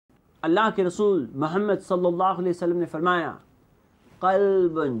اللہ کے رسول محمد صلی اللہ علیہ وسلم نے فرمایا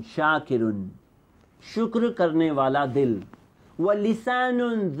قلب شاکر، شکر کرنے والا دل، ولسان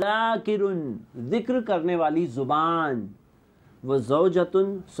ذاکر، ذکر کرنے والی زبان، وزوجۃ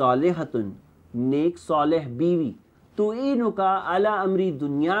صالحۃ، نیک صالح بیوی، تعینک علی امر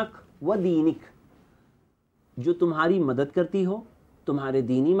دنیاک و دینک، جو تمہاری مدد کرتی ہو تمہارے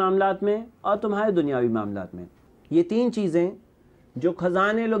دینی معاملات میں اور تمہارے دنیاوی معاملات میں۔ یہ تین چیزیں جو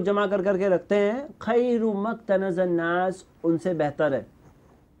خزانے لوگ جمع کر کے رکھتے ہیں، خیر مقتنز الناس، ان سے بہتر ہے۔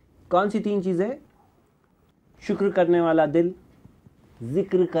 کون سی تین چیزیں؟ شکر کرنے والا دل،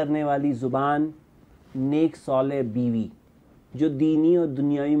 ذکر کرنے والی زبان، نیک صالح بیوی، جو دینی اور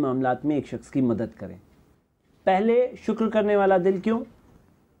دنیاوی معاملات میں ایک شخص کی مدد کرے۔ پہلے شکر کرنے والا دل، کیوں؟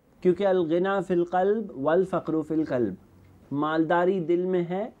 کیونکہ الغنا فی القلب والفقر فی القلب، مالداری دل میں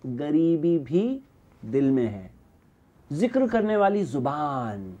ہے، غریبی بھی دل میں ہے۔ ذکر کرنے والی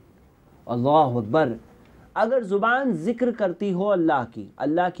زبان، اللہ اکبر، اگر زبان ذکر کرتی ہو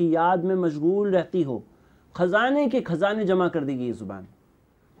اللہ کی یاد میں مشغول رہتی ہو، خزانے کے خزانے جمع کر دی گئی یہ زبان۔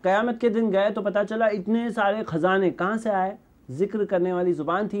 قیامت کے دن گئے تو پتہ چلا اتنے سارے خزانے کہاں سے آئے؟ ذکر کرنے والی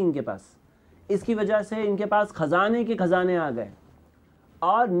زبان تھی ان کے پاس، اس کی وجہ سے ان کے پاس خزانے کے خزانے آ گئے۔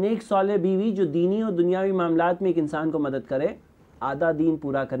 اور نیک صالح بیوی جو دینی اور دنیاوی معاملات میں ایک انسان کو مدد کرے، آدھا دین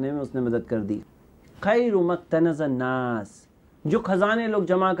پورا کرنے میں اس نے مدد کر دی۔ خیر مقتنز الناس، جو خزانے لوگ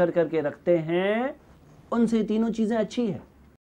جمع کر کے رکھتے ہیں، ان سے تینوں چیزیں اچھی ہیں۔